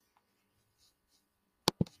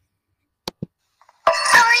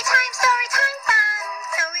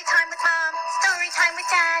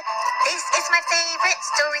favorite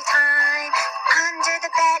story time. Under the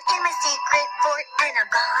bed in my secret fort, and I'm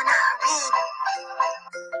gonna read.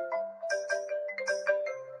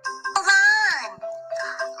 Mulan.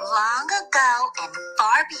 Long ago and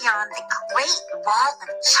far beyond the Great Wall of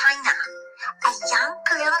China, a young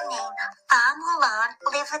girl named Fa Mulan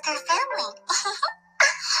lived with her family.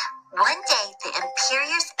 One day, the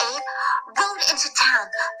Imperious ape rode into town.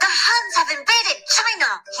 The Huns have invaded China,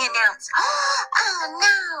 he announced. Oh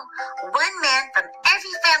no! One man from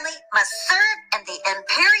every family must serve in the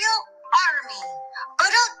Imperial Army.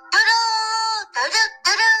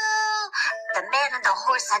 The man on the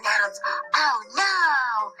horse announced. Oh no!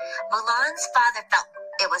 Mulan's father felt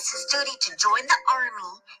it was his duty to join the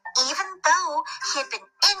army, even though he had been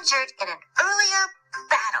injured in an earlier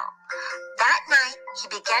battle. That night, he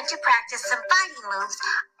began to practice some fighting moves,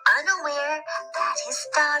 unaware that his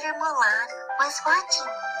daughter Mulan was watching.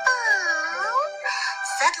 Oh.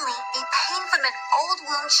 Suddenly, a pain from an old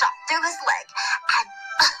wound shot through his leg, and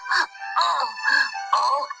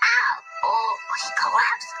he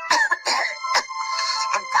collapsed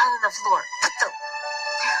and fell on the floor.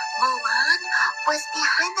 Mulan was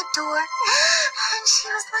behind the door, and she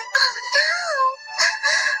was like, oh no!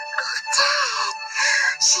 Oh, Dad!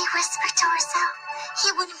 She whispered to herself he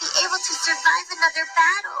wouldn't be able to survive another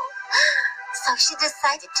battle. So she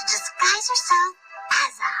decided to disguise herself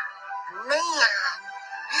as a man.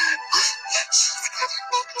 She's gonna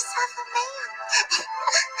make herself a man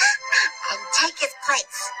and take his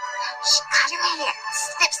place. She cut her hair.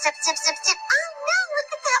 Snip, snip, snip, snip, snip. Oh no, look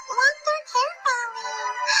at that long dark hair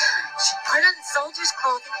falling. She put on soldier's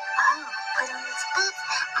clothing. Oh, put on his boots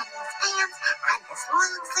and his pants and this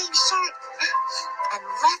long sleeve shirt and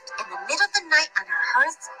left in the middle of the night on her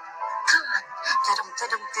horse. Khan.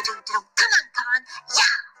 Come on, Khan.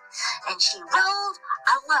 Yeah. And she rode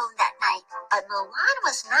alone that night. But Mulan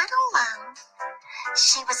was not alone.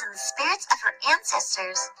 She was in the spirits of her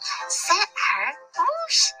ancestors, sent her,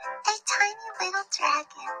 whoosh, a tiny little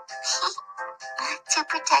dragon to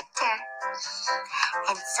protect her.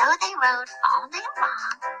 And so they rode all night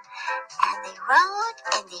long, and they rode,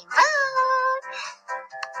 and they rode,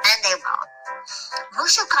 and they rode.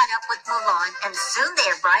 Mushu caught up with Mulan, and soon they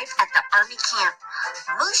arrived at the army camp.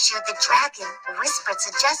 Mushu, the dragon, whispered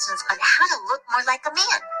suggestions on how to look more like a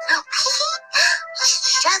man.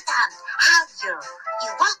 Shut up, how you? You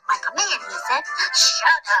walk like a man, he said.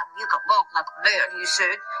 Shut up, you can walk like a man, he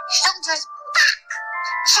said. Shoulders back,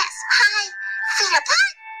 chest high, feet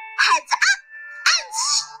apart, heads up, and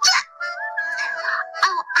strut.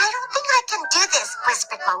 Oh, I don't think I can do this,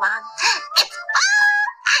 whispered Mulan. It's all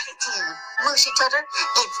attitude, Mushu told her.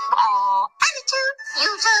 It's all attitude.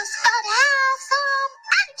 You just gotta have some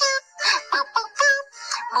attitude. Boop, boop, boop.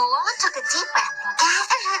 Mulan took a deep breath and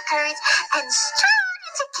gathered her courage and strode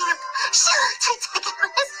into camp. She looked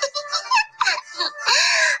ridiculous.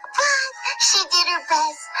 But she did her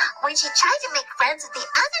best. When she tried to make friends with the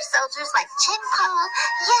other soldiers like Chin Po,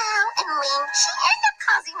 Yao, and Ling, she ended up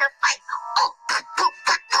causing a fight. Oh, boop, boop,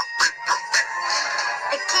 boop, boop, boop, boop.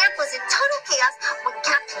 The camp was in total chaos when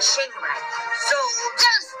Captain Shang arrived.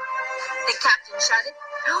 Soldiers! The captain shouted.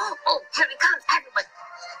 Oh, here he comes, everyone.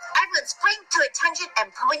 Everyone sprang to attention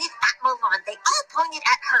and pointed at Mulan. They all pointed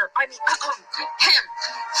at her. Him.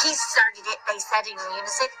 He started it, they said in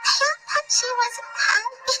unison. But she wasn't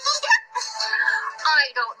happy.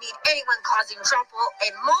 I don't need anyone causing trouble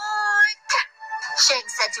in my camp, Shang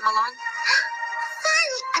said to Mulan.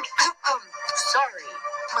 Sorry,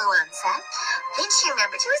 Mulan said. Then she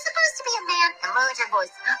remembered she was supposed to be a man and lowered her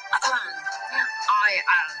voice.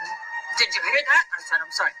 Did you hear that? I said,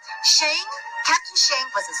 I'm sorry. Captain Shang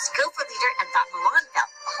was a skillful leader and thought Mulan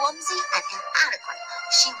felt clumsy and inadequate.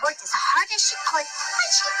 She worked as hard as she could, but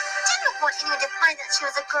she didn't want anyone to find that she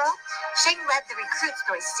was a girl. Shang led the recruits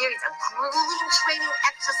through a series of grueling training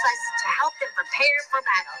exercises to help them prepare for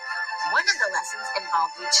battle. One of the lessons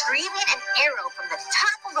involved retrieving an arrow from the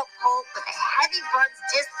top of a pole with a heavy bronze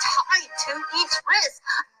disc tied to each wrist.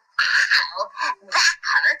 Ow, that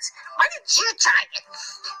hurts. Why did you try it?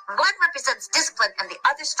 One represents discipline and the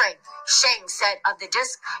other strength. Shang said of the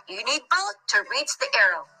disc, you need both to reach the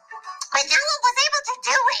arrow. But no one was able to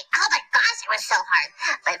do it. Oh my gosh, it was so hard.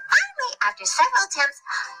 But finally, after several attempts,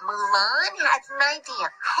 Mulan had an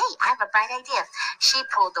idea. Hey, I have a bright idea. She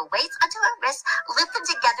pulled the weights onto her wrists, looped them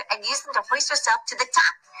together, and used them to hoist herself to the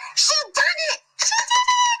top. She done it! She did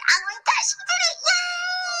it! Oh my gosh, she did it!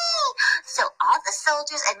 Yay! So all the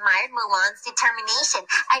soldiers admired Mulan's determination,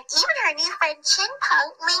 and even her new friend Chin Po,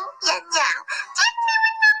 Ling, and Yao didn't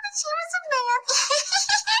even know that she was a man.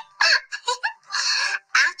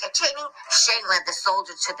 After training, Shang led the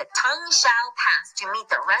soldiers to the Tangshao Pass to meet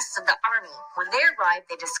the rest of the army. When they arrived,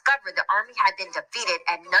 they discovered the army had been defeated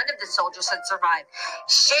and none of the soldiers had survived.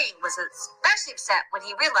 Shang was especially upset when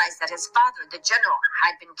he realized that his father, the general,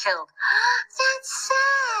 had been killed. That's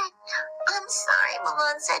sad. I'm sorry,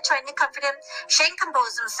 Mulan said, trying to comfort him. Shang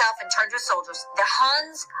composed himself and turned to his soldiers. The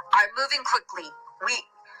Huns are moving quickly.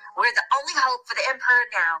 We're the only hope for the emperor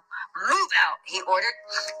now. Move out, he ordered.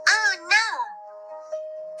 Oh, no.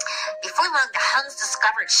 Before long, the Huns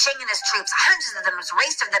discovered Shang and his troops. Hundreds of them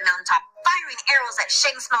raced over the mountaintop, firing arrows at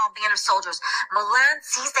Shang's small band of soldiers. Mulan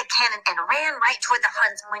seized the cannon and ran right toward the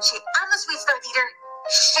Huns. When she almost reached their leader,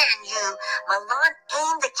 Shan Yu, Mulan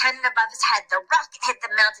aimed the cannon above his head. The rocket hit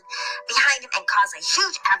the mountain behind him and caused a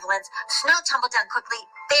huge avalanche. Snow tumbled down quickly,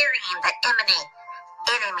 burying the enemy.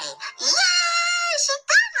 Yay! She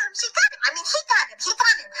got him! She got him! I mean, he got him! He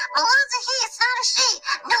got him! Mulan's a he, it's not a she!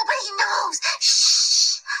 Nobody knows!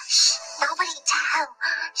 Shh! Shh! Nobody tell!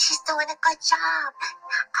 She's doing a good job!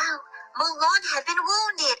 Oh, Mulan had been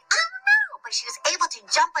wounded! Oh no! But she was able to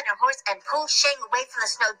jump on her horse and pull Shang away from the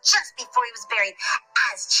snow just before he was buried.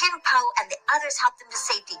 As Qin Po and the others helped him to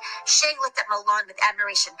safety, Shang looked at Mulan with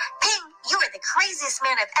admiration. Ping, you are the craziest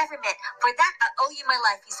man I've ever met. For that, I owe you my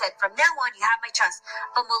life, he said. From now on, you have my trust.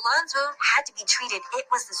 But Mulan's wound had to be treated. It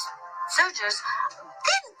was the soldiers.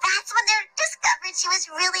 Then that's when they discovered she was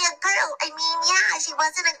really a girl. I mean, yeah, she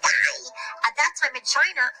wasn't a guy. At that time in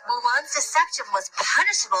China, Mulan's deception was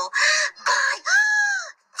punishable by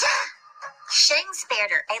death. Shang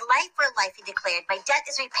spared her. A life for a life, he declared. My debt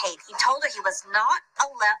is repaid. He told her she was not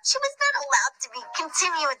allowed to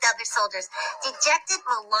continue with the other soldiers. Dejected,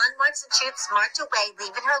 Mulan watched the troops march away,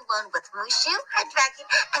 leaving her alone with Mushu, her dragon,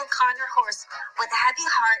 and Khan, her horse. With a heavy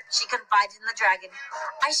heart, she confided in the dragon.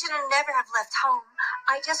 I should have never have left home.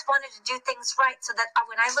 I just wanted to do things right so that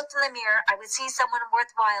when I looked in the mirror, I would see someone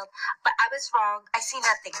worthwhile. But I was wrong. I see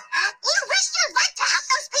nothing. You wish you'd like to have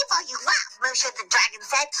those people you love, Mushu the dragon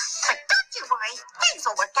said. But don't you worry. Things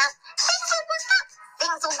will work out. Things will work out.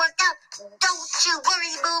 Things will work out. Don't you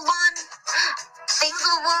worry, Mulan. Things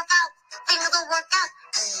will work out. Things will work out.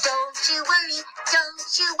 Don't you worry. Don't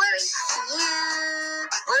you worry. You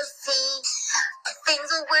will see. Things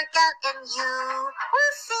will work out and you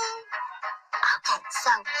will see. Okay,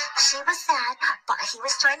 so she was sad, but he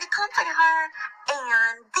was trying to comfort her.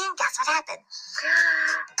 And then guess what happened?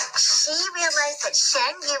 She realized that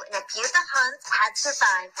Shan Yu and a few of the Huns had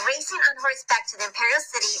survived. Racing on horseback to the imperial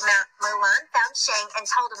city, Mulan found Shang and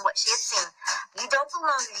told him what she had seen. You don't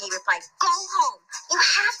belong here, he replied. Go home. You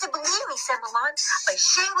have to believe me, said Mulan. But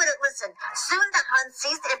Shang wouldn't listen. Soon the Huns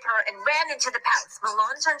seized the emperor and ran into the palace.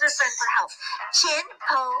 Mulan turned to her friend for help. Qin,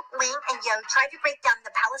 Po, Ling, and Yo tried to break down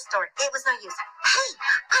the palace door. It was no use. Hey,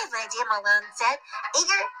 I have an idea, Mulan said.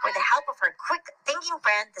 Eager for the help of her quick-thinking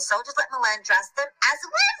friend, the soldiers let Mulan dress them as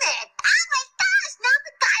women. Oh my gosh, now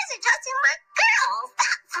the guys are dressing like girls.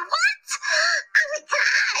 That's what? Oh my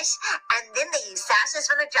gosh. And then they used sashes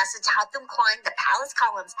from their dresses to help them climb the palace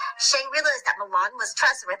columns. Shang realized that Mulan was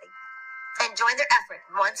trustworthy and joined their effort.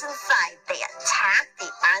 Once inside, they attacked the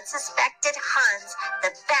unsuspected Huns,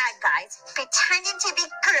 the bad guys, pretending to be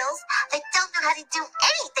girls. They don't know how to do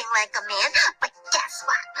anything like a man, but guess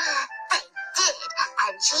what? They did.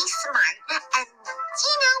 And she's smart. And,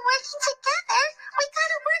 working together, we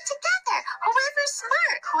gotta work together. Whoever's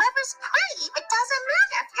smart, whoever's pretty, it doesn't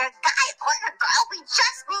matter if you're a guy or a girl. We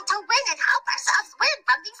just need to win and help ourselves win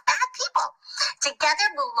from these bad people. Together,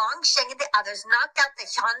 Mulan, Shang, and the others knocked out the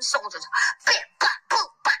Han soldiers. Bam, bam, boom,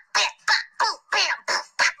 bam, bam, bam, boom, bam, boom,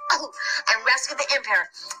 bam, boom, and rescued the emperor.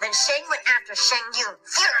 Then Shang went after Shang Yu,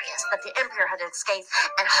 furious that the emperor had escaped,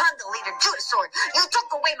 and Han, the leader, drew his sword. You took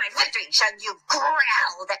away my victory, Shang Yu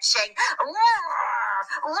growled at Shang.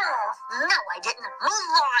 No, I didn't.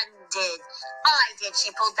 Mulan did. I did. She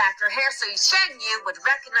pulled back her hair so Shang Yu would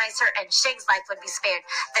recognize her and Shang's life would be spared.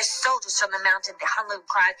 The soldiers from the mountain, the Han Lu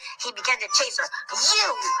cried. He began to chase her. You!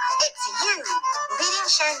 It's you! Leading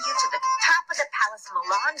Shang Yu to the top of the palace,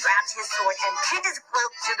 Mulan grabbed his sword and pinned his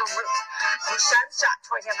cloak to the roof. Mushan shot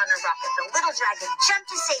toward him on a rocket. The little dragon jumped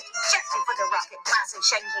to safety just before the rocket blasted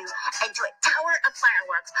Shang Yu into a tower of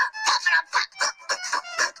fireworks. Pop it up, pop, pop, pop,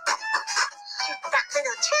 pop, pop, pop. That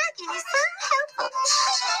little dragon is so helpful.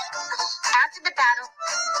 After the battle,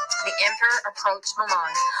 the emperor approached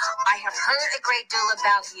Mulan. I have heard a great deal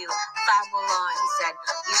about you, Fa Mulan, he said.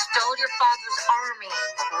 You stole your father's army,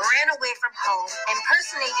 ran away from home,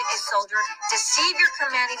 impersonated a soldier, deceived your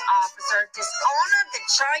commanding officer, dishonored the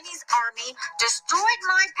Chinese army, destroyed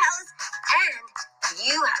my palace, and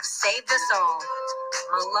you have saved us all.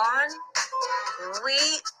 Mulan, We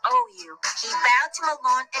owe you. He bowed to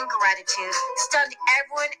Milan in gratitude, stunned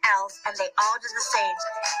everyone else, and they all did the same.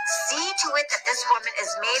 See to it that this woman is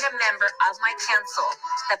made a member of my council,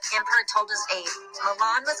 the emperor told his aide.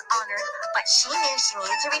 Milan was honored, but she knew she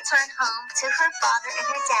needed to return home to her father and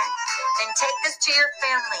her dad. Then take this to your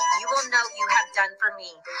family. You will know you have done for me.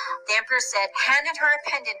 The emperor said, handed her a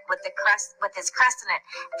pendant with his crest in it.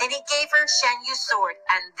 Then he gave her Shen Yu's sword,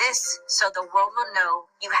 and this, so the world will know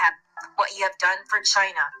you have what you have done for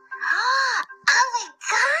China. Oh my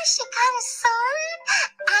gosh, she got a sword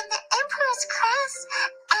and the emperor's crest,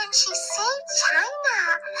 and she saved China.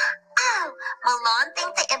 Oh, Milan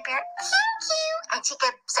thanked the emperor. Thank you. And she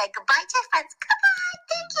could say goodbye to her friends. Goodbye.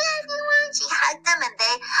 Thank you, everyone. She hugged them, and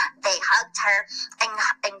they hugged her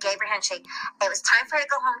and gave her a handshake. It was time for her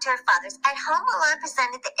to go home to her father's. At home, Milan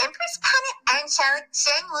presented the emperor's pendant and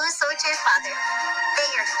Shang Wu's sword to her father. They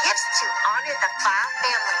are gifts to honor the Fa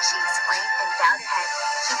family, she explained, and bowed her head.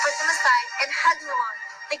 He put them aside and hugged Milan.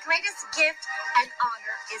 The greatest gift and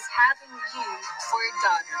honor is having you for a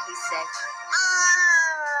daughter, he said.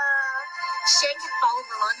 Shang had followed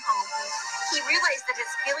Milan home. He realized that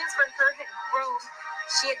his feelings for her had grown.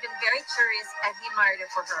 She had been very curious, and he admired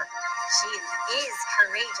her for her. She is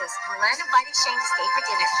courageous. Milan invited Shang to stay for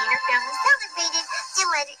dinner. He and her family celebrated,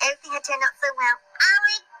 delighted. Everything had turned out so well. Oh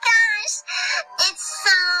my gosh! It's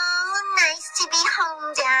so nice to be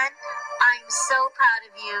home, Dad. I'm so proud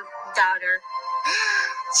of you, daughter.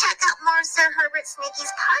 Check out more Sir Herbert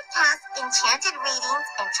Sneaky's podcast, Enchanted Readings,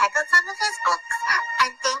 and check out some of his books.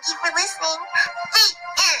 And thank you for listening. The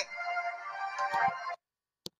end.